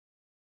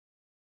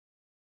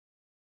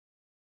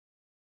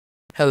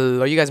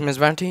Hello, you guys, Miss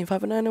Valentine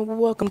 59, and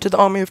welcome to the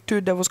Army of Two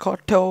Devils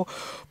Cartel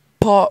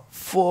Part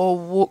 4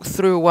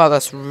 walkthrough. Wow,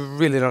 that's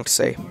really long to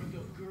say.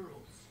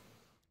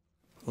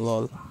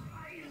 Lol.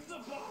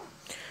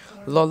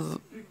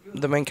 Lol,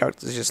 the main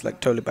character is just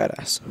like totally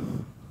badass.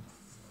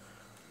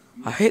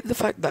 I hate the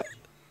fact that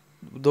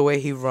the way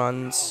he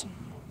runs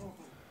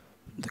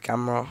the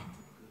camera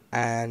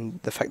and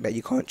the fact that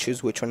you can't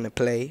choose which one to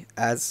play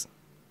as.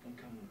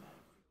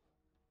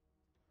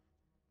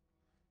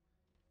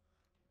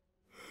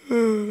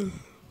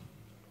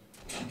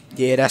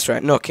 Yeah, that's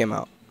right, knock him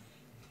out.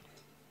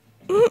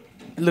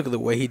 Look at the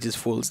way he just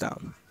falls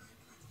down.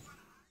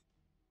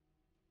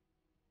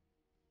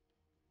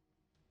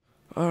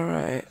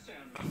 Alright.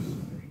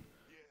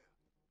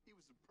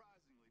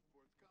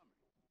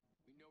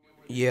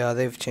 Yeah,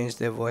 they've changed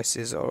their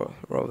voices or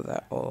rather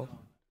that or.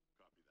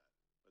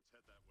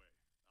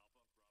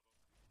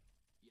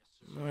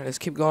 Alright, let's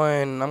keep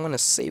going. I'm gonna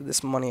save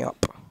this money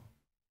up.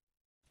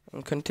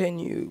 And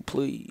continue,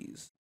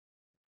 please.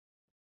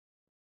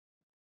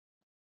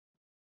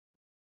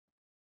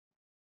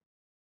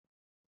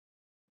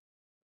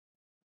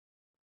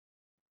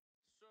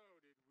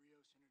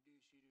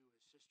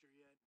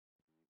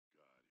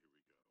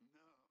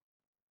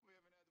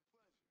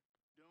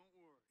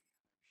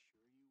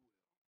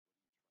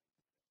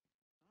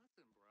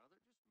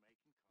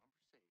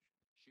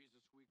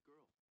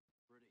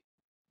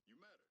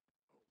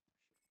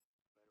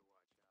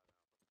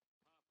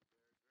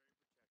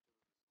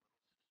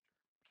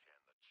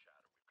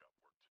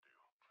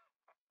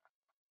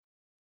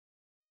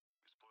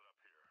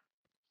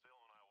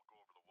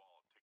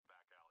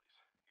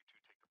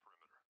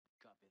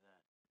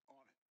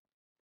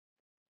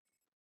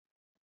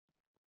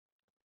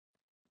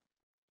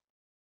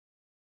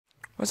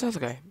 What's the other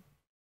guy?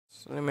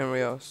 Sonny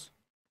Rios.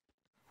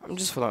 I'm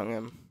just following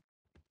him.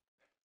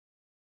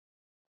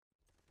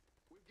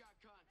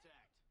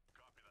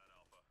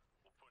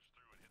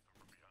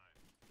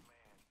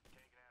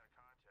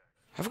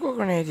 Have I got a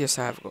grenade? Yes,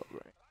 I have got a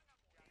grenade.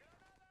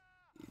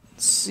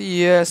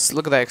 Yes,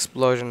 look at that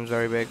explosion,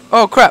 very big.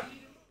 Oh crap!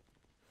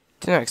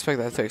 Did not expect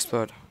that to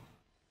explode.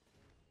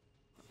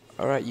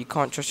 Alright, you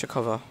can't trust your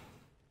cover.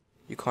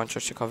 You can't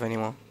trust your cover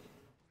anymore.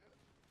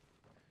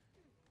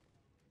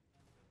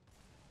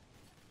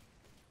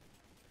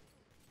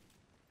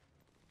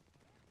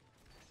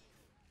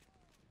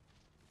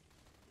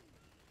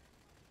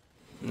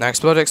 Now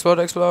explode, explode,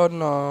 explode,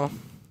 no.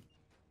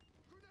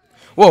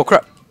 Whoa,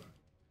 crap!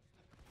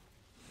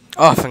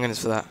 Oh, thank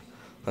goodness for that.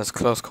 That's a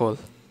close call.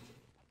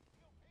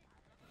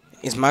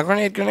 Is my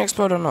grenade gonna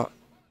explode or not?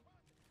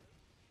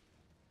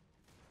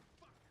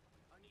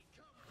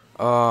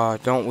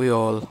 Don't we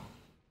all?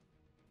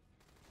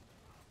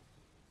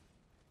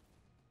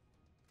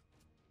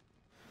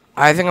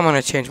 I think I'm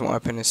gonna change my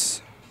weapon.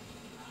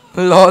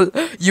 LOL,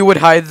 you would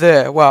hide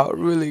there. Wow,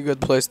 really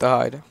good place to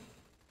hide.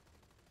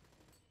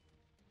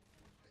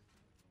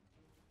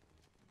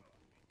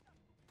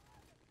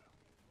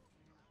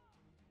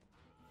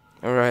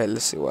 Alright,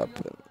 let's see what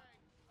happened.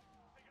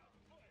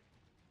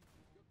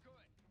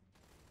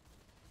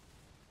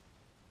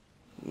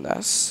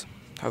 That's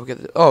how we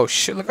get the. Oh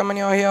shit, look how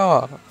many are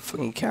here.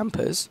 Fucking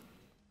campers.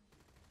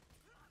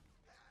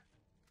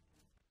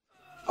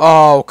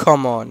 Oh,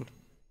 come on.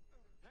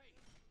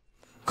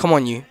 Come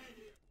on, you.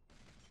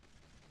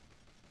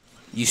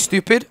 You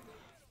stupid.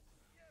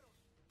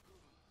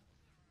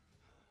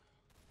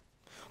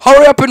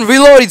 Hurry up and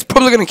reload. He's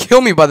probably gonna kill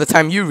me by the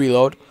time you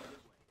reload.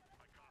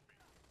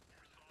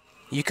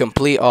 You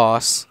complete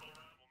ass.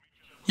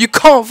 You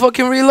can't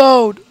fucking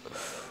reload.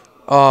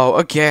 Oh,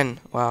 again.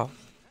 Wow.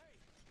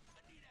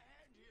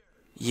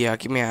 Yeah,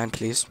 give me a hand,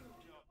 please.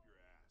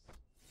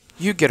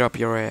 You get up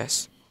your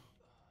ass.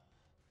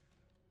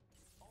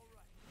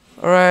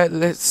 Alright,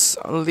 let's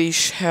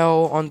unleash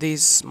hell on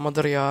these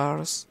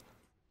mother-yars.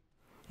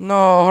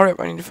 No, hurry up,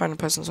 I need to find a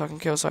person so I can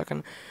kill, so I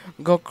can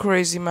go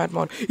crazy mad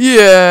mode.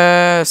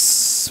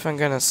 Yes! Thank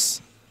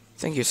goodness.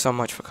 Thank you so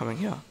much for coming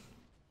here.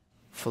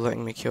 For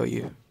letting me kill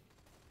you.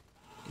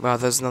 Wow,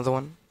 there's another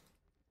one.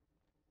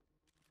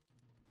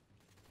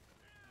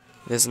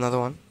 There's another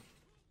one.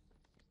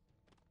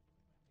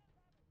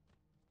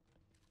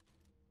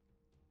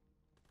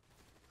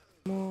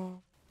 More.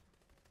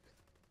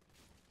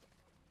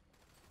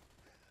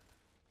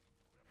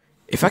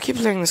 If I keep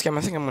playing this game,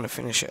 I think I'm gonna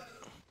finish it.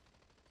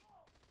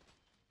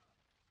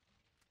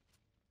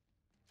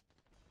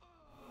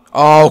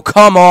 Oh,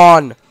 come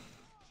on!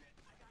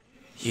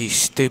 You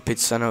stupid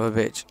son of a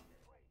bitch.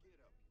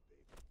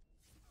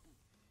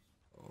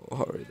 Oh,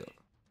 hurry up.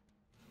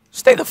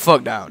 Stay the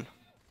fuck down.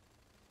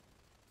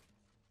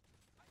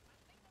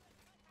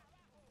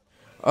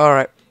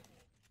 Alright.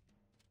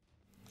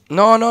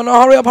 No, no,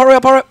 no, hurry up, hurry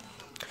up, hurry up!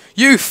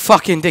 You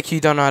fucking dick, you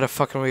don't know how to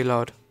fucking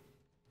reload.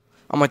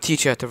 I'm gonna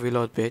teach you how to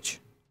reload, bitch.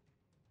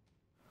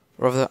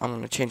 Rather, I'm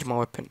gonna change my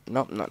weapon.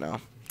 Nope, not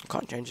now. I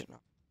can't change it now.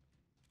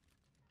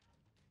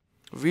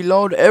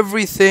 Reload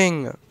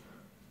everything!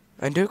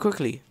 And do it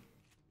quickly.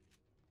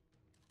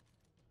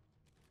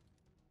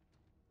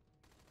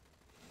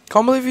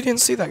 Can't believe you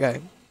didn't see that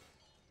guy.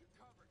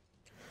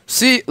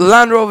 See,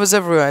 Land Rovers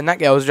everywhere, and that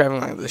guy was driving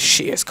like the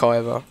shittiest car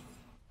ever.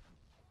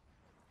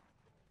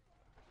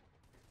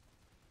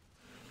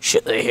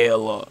 Shut the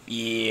hell up.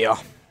 Yeah.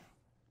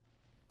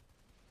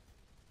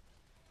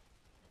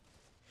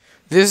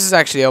 This is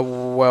actually a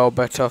well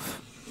better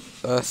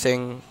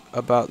thing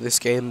about this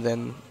game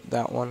than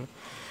that one.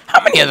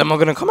 How many of them are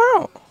gonna come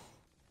out?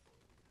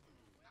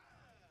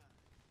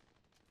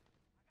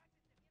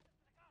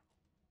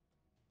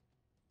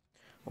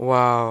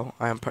 Wow,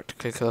 I am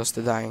practically close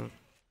to dying.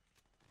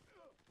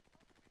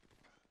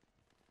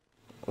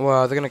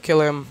 Wow, they're gonna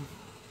kill him.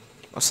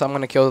 So I'm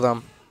gonna kill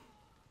them.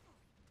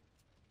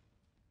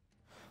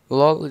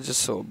 Lol, I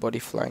just saw a body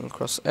flying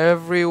across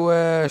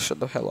everywhere. Shut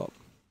the hell up.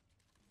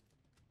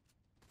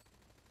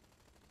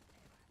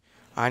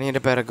 I need a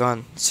better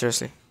gun,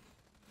 seriously.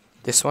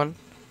 This one,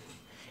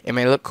 it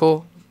may look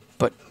cool,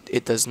 but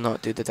it does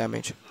not do the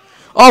damage.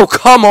 Oh,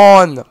 come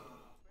on!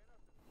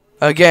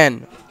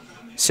 Again.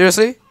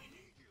 Seriously?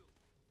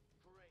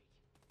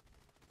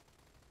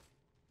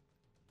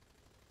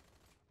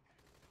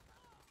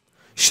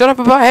 Shut up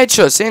about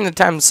headshots. Ain't the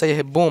time to say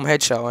boom,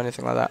 headshot or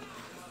anything like that.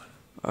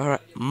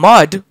 Alright.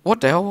 Mud? What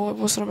the hell?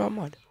 What's it about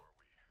mud?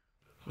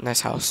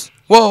 Nice house.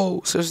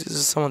 Whoa! Seriously, this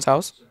is someone's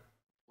house?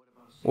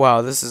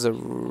 Wow, this is a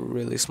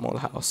really small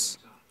house.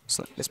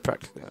 It's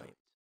practically.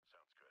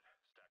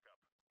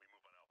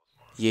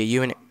 Yeah,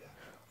 you and it.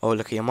 Oh,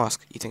 look at your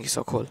mask. You think you're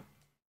so cool.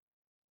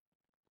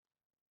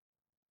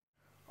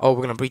 Oh,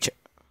 we're gonna breach it.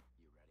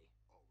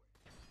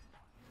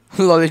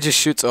 Lolly just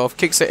shoots off,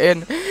 kicks it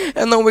in,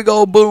 and then we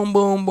go boom,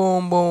 boom,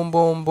 boom, boom,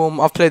 boom, boom.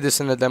 I've played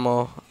this in the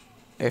demo.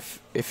 If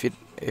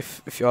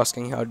you're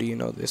asking how do you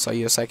know this, are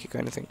you a psychic or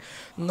anything?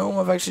 No,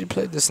 I've actually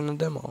played this in the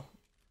demo.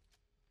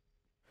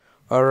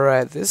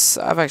 Alright,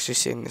 I've actually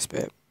seen this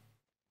bit.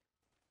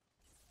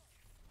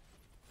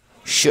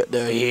 Shut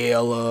the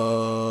hell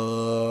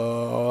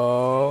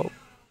up.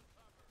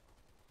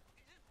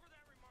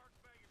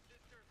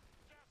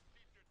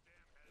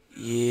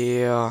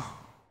 Yeah.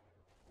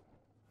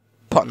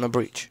 Partner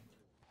breach.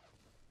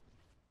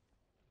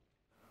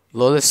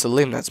 Lol, it's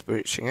Salim that's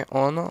breaching it,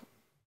 or not?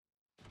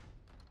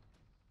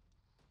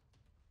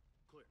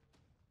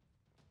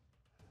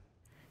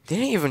 They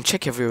didn't even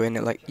check everywhere in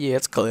it, like, yeah,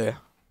 it's clear.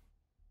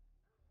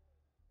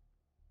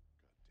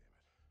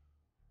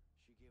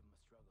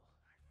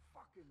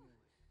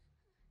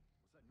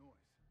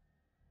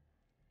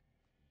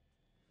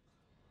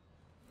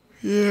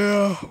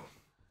 Yeah.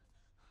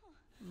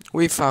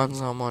 We found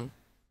someone.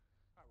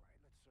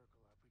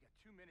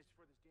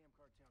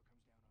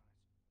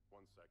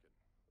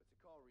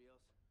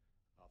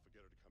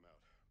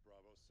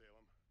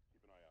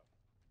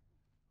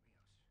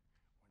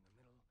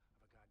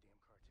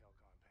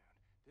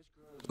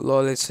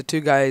 Lol, it's the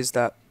two guys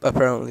that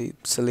apparently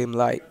Salim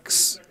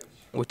likes,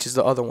 which is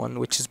the other one,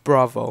 which is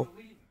Bravo.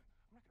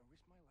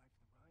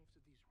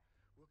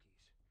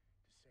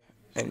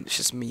 And it's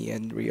just me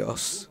and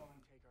Rios.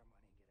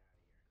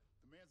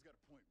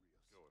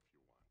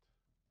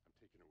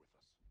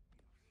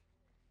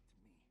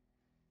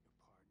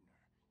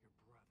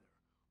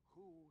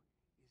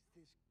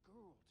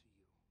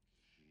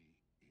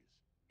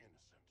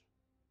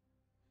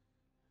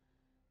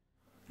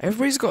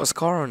 Everybody's got a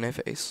scar on their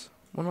face.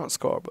 Well, not a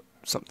scar, but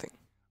something.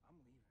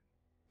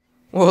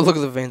 Well, look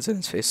at the veins in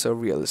his face, so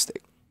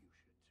realistic.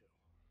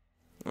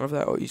 Or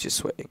that, or he's just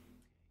sweating.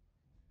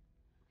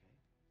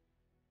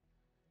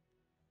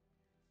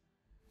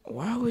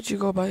 Why would you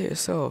go by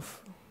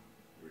yourself?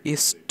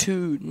 It's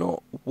two,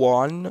 not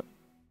one.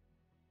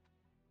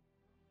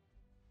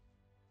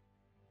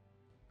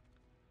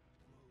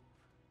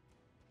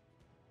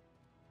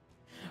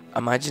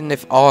 Imagine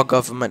if our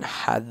government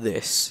had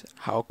this.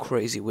 How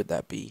crazy would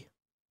that be?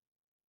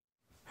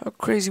 How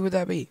crazy would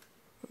that be?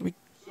 It'd be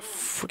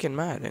freaking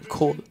mad and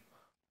cool.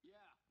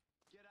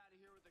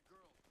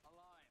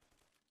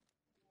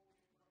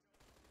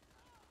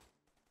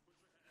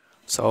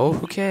 So,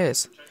 who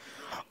cares?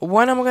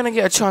 When am I gonna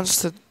get a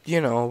chance to, you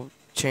know,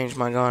 change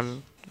my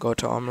gun, go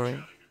to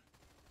armory?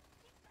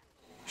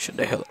 Shut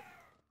the hell up.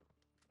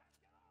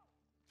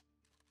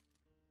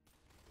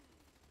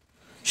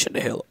 Shut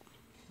the hell up.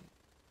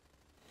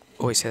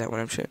 Always say that when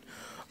I'm shooting.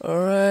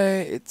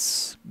 Alright,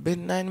 it's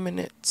been 9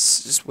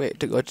 minutes. Just wait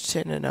to go to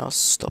 10 and I'll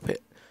stop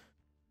it.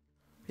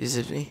 Is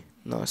it me?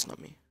 No, it's not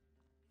me.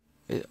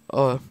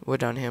 Oh, we're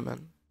down here,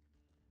 man.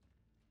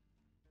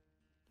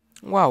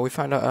 Wow, we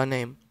found out our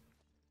name.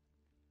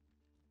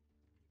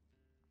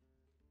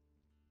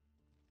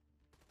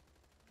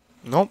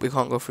 Nope, we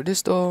can't go through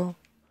this door.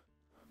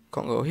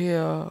 Can't go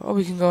here. Oh,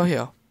 we can go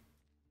here.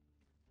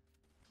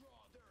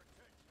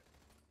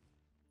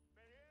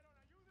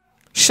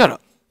 Shut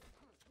up.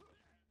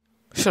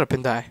 Shut up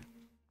and die.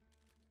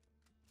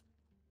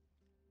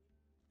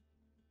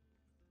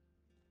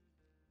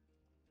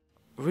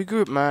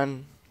 Regroup,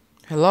 man.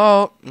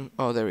 Hello?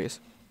 Oh, there he is.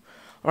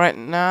 Alright,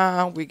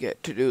 now we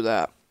get to do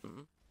that.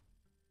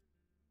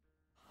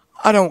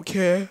 I don't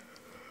care.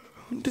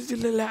 Does it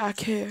look like I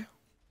care?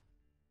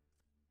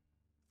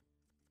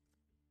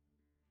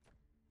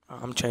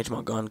 I'm changing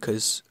my gun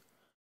because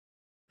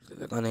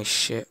Click on this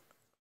shit.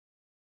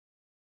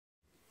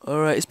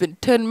 Alright, it's been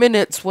 10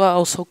 minutes.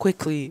 Wow, so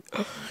quickly.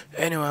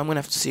 Anyway, I'm gonna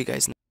have to see you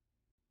guys